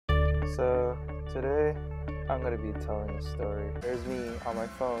So today I'm gonna be telling a story. There's me on my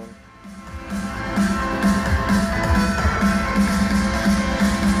phone.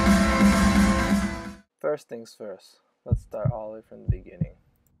 First things first, let's start all the way from the beginning.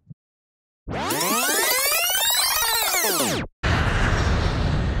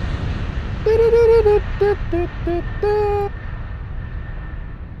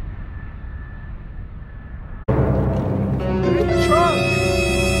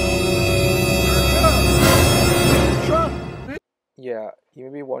 Yeah, you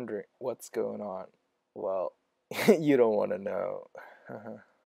may be wondering what's going on. Well, you don't want to know.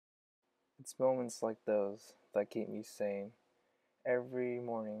 It's moments like those that keep me sane. Every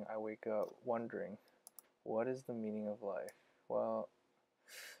morning I wake up wondering, what is the meaning of life? Well,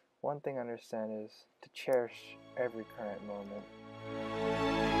 one thing I understand is to cherish every current moment.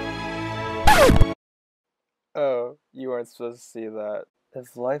 Oh, you weren't supposed to see that.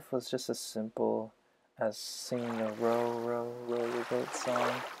 If life was just as simple as singing a row, row, row your boat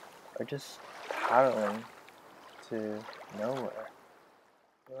song, or just paddling to nowhere,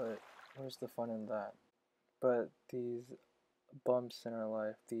 but where's the fun in that? But these bumps in our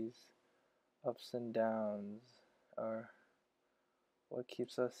life, these ups and downs, are what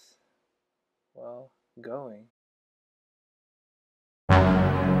keeps us, well, going.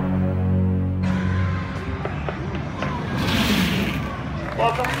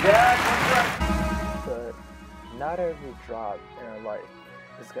 Welcome back. But not every drop in our life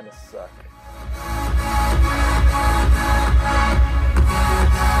is gonna suck.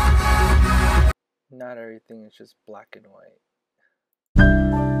 Not everything is just black and white.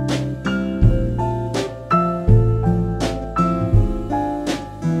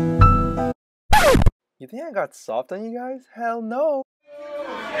 You think I got soft on you guys? Hell no!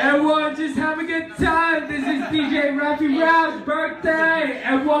 Everyone, just have a good time. This is DJ Rafi Brown's birthday.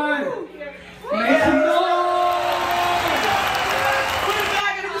 Everyone, make some noise. Put it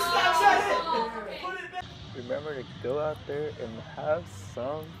back into the stop sign. Remember to go out there and have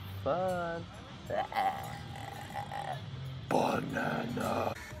some fun.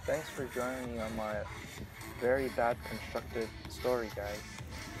 Banana. Thanks for joining me on my very bad constructed story, guys.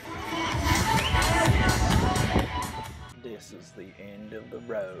 This is the end of the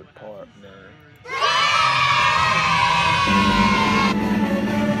road, partner.